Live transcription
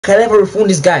can never refund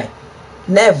this guy.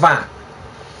 Never.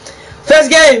 First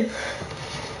game.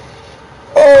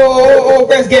 Oh,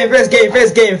 first game.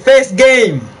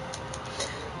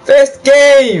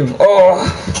 Oh,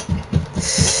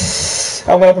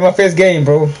 I'm gonna play my first game,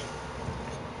 bro.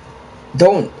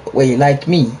 Don't wait like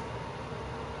me.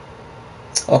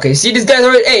 Okay, see this guy's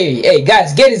already. Hey,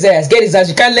 guys, get his ass.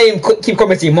 You can't let him keep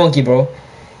commenting, monkey, bro.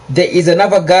 There is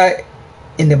another guy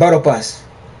in the battle pass.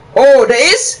 Oh,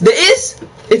 there is.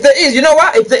 If there is, you know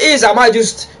what? If there is, I might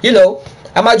just, get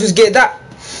that.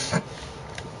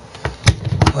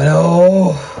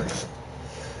 Hello.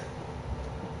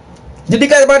 Did you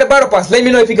guys buy the battle pass? Let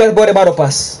me know if you guys bought the battle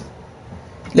pass.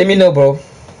 Let me know, bro.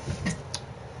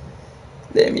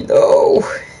 Let me know.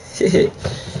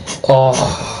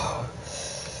 Oh.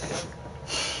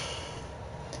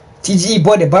 TGE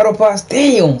bought the battle pass.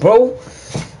 Damn, bro.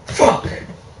 Fuck.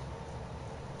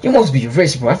 You must be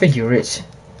rich, bro. I think you're rich.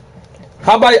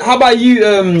 How about you?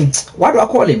 What do I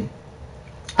call him?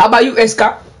 How about you,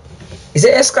 Eska? Is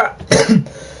it Eska?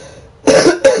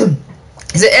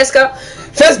 Is it Eska?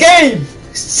 First game.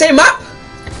 Same map.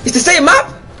 It's the same map.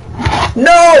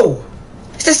 No.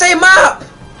 It's the same map.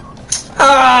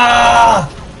 Ah.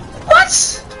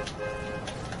 What?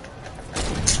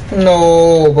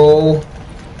 No, bro.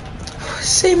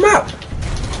 Same map.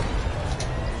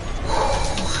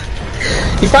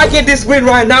 If I get this win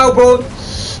right now, bro.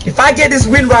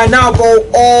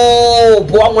 Oh,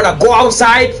 bro, I'm gonna go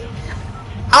outside.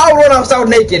 I'll run outside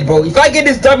naked, bro. If I get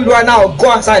this W right now, I'll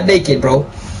go outside naked, bro.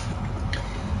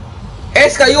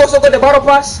 Eska, you also got the battle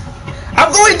pass?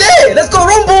 I'm going there. Let's go,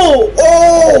 Rumble.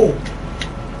 Oh.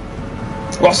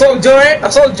 I'm so enjoying.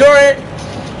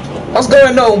 What's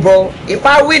going on, bro? If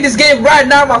I win this game right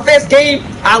now, my first game,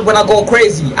 I'm gonna go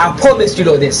crazy. I promise you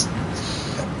this.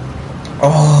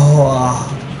 Oh.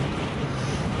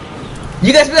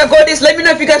 You guys think I got this? Let me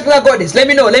know if you guys think I got this. Let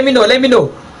me know, bro.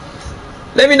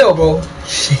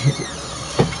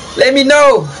 Let me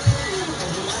know.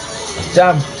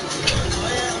 Jam.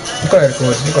 You got it.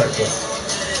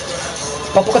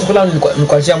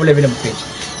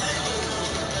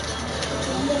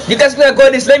 You guys think I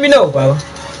got this? Let me know, bro.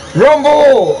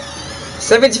 Rumble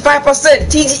 75%.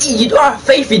 TGE, you don't have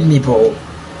faith in me, bro.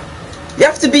 You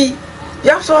have to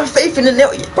have faith in the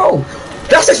bro.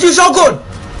 That's a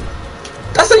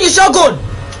new shotgun.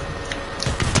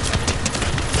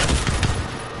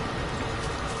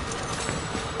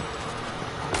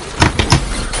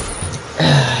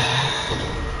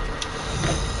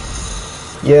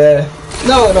 Yeah.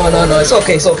 No. It's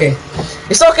okay.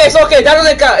 That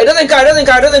doesn't count. It doesn't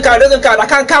count.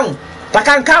 I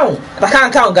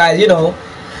can't count, guys. You know.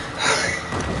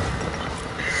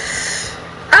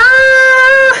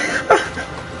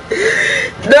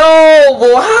 No,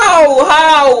 bro. How?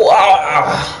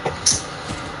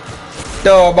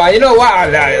 No, but you know what?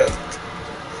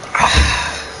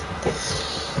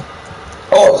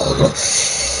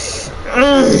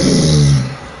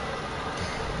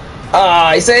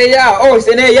 He said yeah. Oh, it's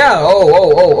in there, yeah.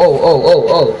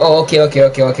 Oh, okay. I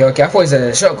thought it's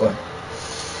a shotgun.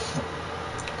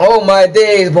 Oh my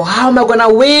days, but how am I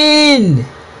gonna win?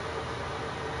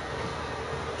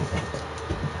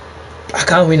 I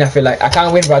can't win. I feel like I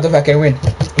can't win, but I don't think I can win.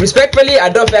 Respectfully, I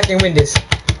don't think I can win this.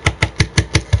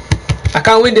 I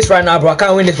can't win this right now, bro. I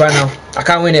can't win it,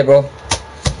 bro.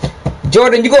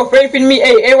 Jordan, you go faith in me.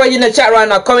 Hey, everybody in the chat right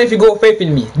now, comment if you go faith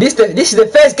in me. This is the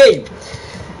first game.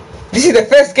 This is the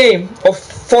first game of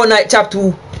Fortnite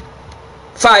Chapter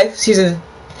 5, Season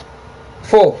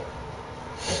 4.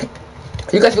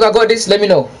 You guys think I got this? Let me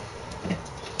know.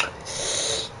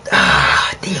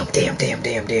 Ah, damn.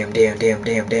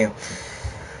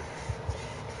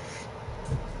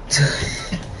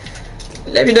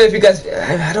 Let me know if you guys.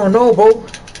 I don't know, bro.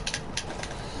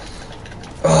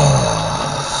 Oh.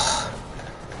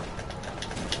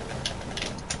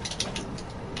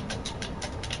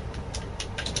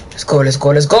 Let's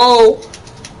go.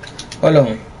 Hold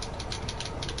on.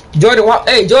 Jordan,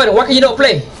 hey Jordan, why can you not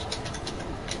play?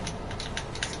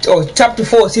 Oh, Chapter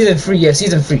 4, Season 3, yeah,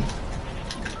 Season 3.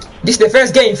 This is the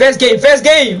first game.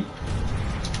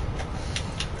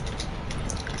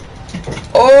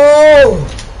 Oh.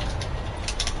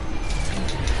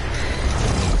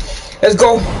 Let's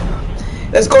go.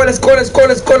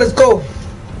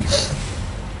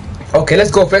 Okay,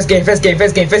 let's go. First game.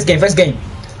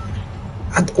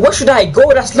 Where should I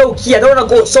go? That's low key. I don't want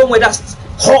to go somewhere that's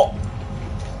hot.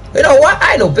 You know what?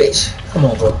 I know, bitch. Come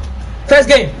on, bro. First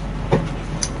game.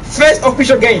 First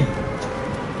official game.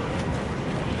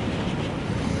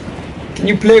 Can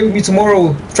you play with me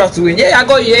tomorrow? Try to win. Yeah, I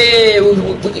got you. Yeah.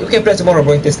 We can play tomorrow,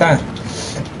 bro. This time.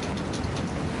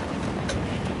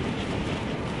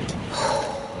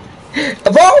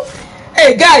 Bro,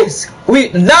 hey guys,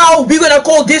 we're gonna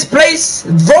call this place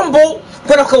Rumble.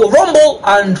 We're gonna call Rumble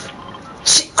and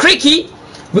Creaky.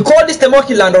 We call this the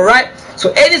Monkey Land, alright?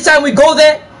 So anytime we go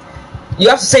there, you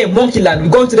have to say Monkey Land. We're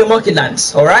going to the Monkey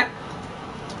Lands, alright?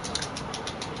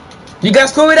 You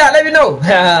guys cool with that? Let me know.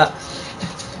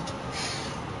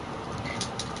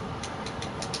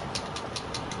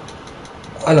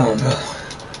 Hold on, bro.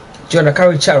 Do you want to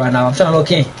carry chat right now? I'm trying to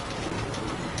look in.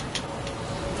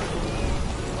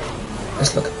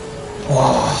 Let's look.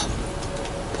 Oh,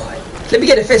 boy. Let me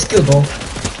get the first kill, bro.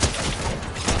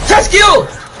 First kill!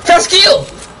 First kill!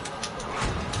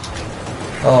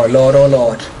 Oh, Lord, oh,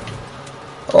 Lord.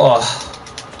 Oh.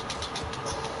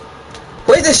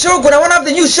 Where's the Shogun? I want to have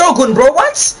the new Shogun, bro.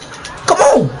 What? Come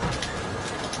on.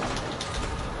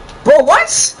 Bro, what?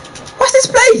 What's this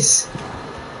place?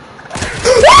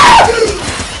 What?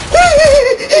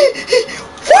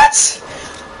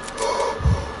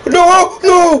 No,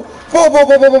 no.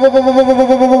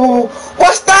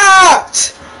 What's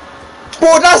that?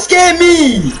 Bro, that scared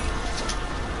me.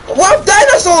 What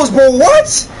dinosaurs, bro?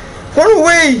 What? Run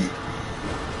away.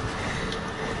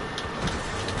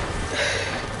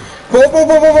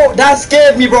 Bro, that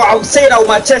scared me, bro. I would say that with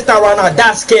my chest out right now.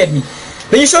 That scared me.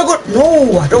 The new shotgun?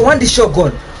 No, I don't want this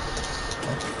shotgun.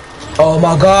 Oh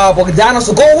my god, but the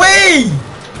dinosaur, go away!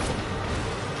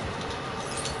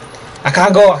 I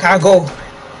can't go, I can't go.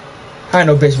 I ain't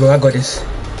no bitch, bro. I got this.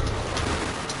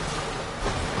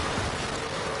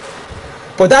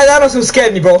 But that dinosaur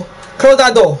scared me, bro. Close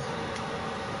that door.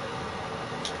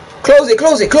 Close it,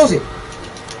 close it, close it.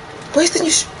 Where's the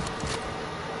new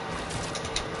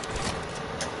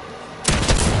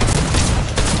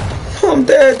I'm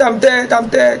dead, I'm dead, I'm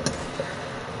dead.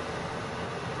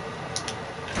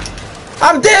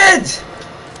 I'm dead!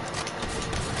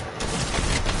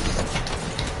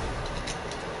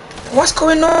 What's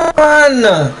going on?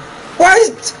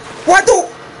 What the?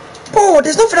 Bro,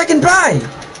 there's nothing I can buy.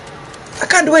 I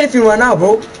can't do anything right now,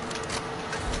 bro.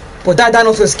 But that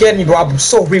dinosaur scared me, bro. I'm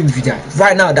so real with you guys.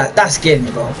 Right now, that scared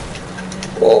me, bro.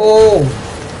 Oh.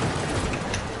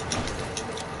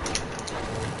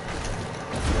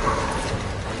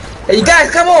 Hey, you guys,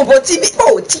 come on, bro. Team me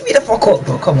the fuck up,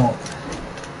 bro. Come on.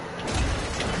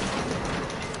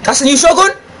 That's a new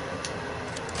shotgun?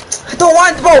 I don't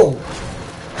want, bro.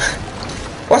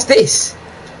 What's this?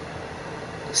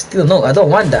 Still no, I don't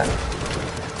want that.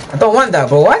 I don't want that,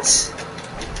 bro. What?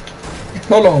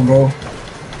 Hold on, bro.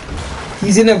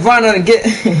 He's in a van and get.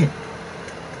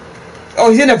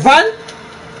 Oh, he's in a van?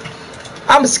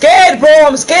 I'm scared, bro.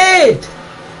 I'm scared.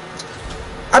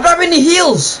 I don't have any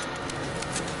heals.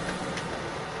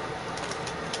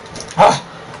 Ah.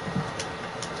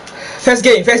 First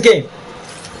game, first game.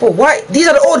 Bro, why? These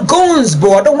are the old guns,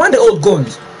 bro. I don't want the old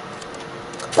guns.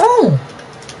 Oh.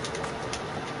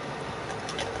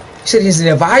 You said he's in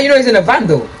a van. How you know he's in a van,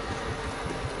 though?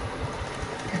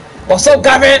 What's up,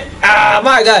 Gavin? Ah,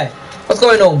 my guy. What's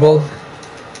going on, bro?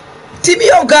 Team me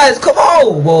up, guys. Come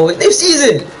on, bro. New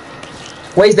season.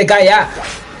 Where's the guy at?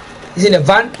 He's in a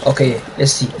van? Okay,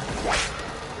 let's see.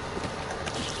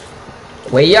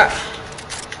 Where you at?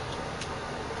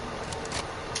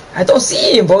 I don't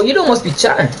see him, bro. You don't must be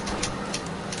chatting.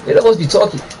 You don't must be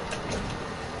talking.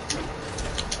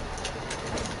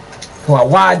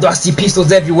 Why do I see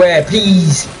pistols everywhere?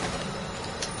 Please.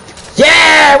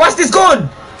 Yeah! What's this gun?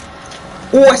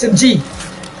 Oh, SMG.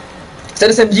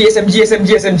 Send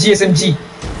SMG.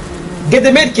 Get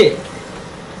the medkit.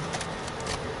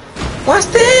 What's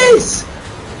this?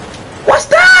 What's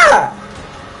that?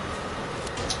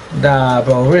 Nah,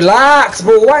 bro. Relax,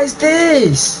 bro. What is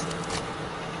this?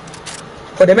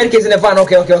 Oh, the medkit's in the van.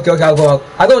 Okay, I'll go out.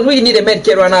 I don't really need a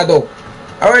medkit right now, though.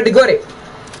 I already got it.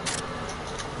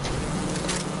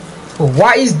 Oh,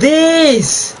 what is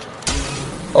this?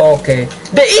 Okay.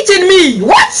 They're eating me.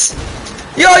 What?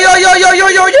 Yo.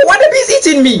 Why the bees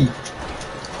eating me?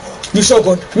 New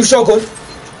shotgun.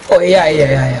 Oh,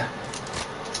 yeah.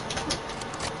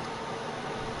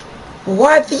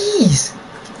 What are these?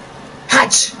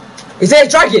 Hatch. Is there a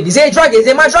dragon? Is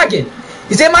there my dragon?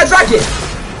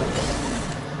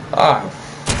 Ah.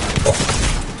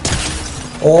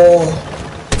 Oh.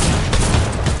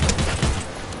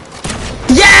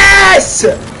 Yes!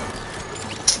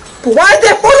 But why are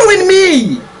they following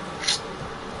me?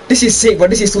 This is sick, but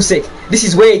this is too sick. This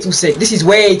is way too sick.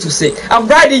 I'm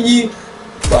riding you.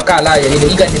 But I can't lie,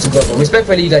 you guys need to go, bro.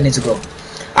 Respectfully, you guys need to go.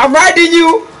 I'm riding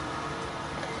you.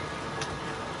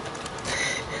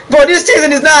 Bro, this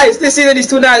season is nice. This season is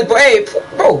too nice. But hey,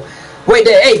 bro. Wait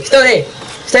there. Hey,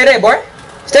 stay there, boy.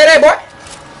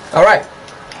 Alright.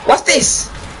 What's this?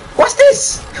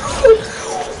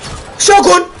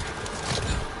 Shogun!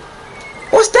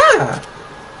 Yeah.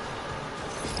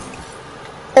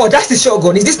 Oh, that's the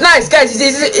shotgun. Is this nice, guys?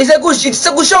 It's a good shit. It's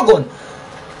a good shotgun.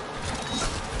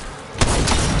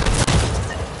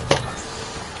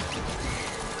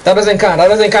 That doesn't count. That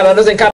doesn't count. That doesn't count.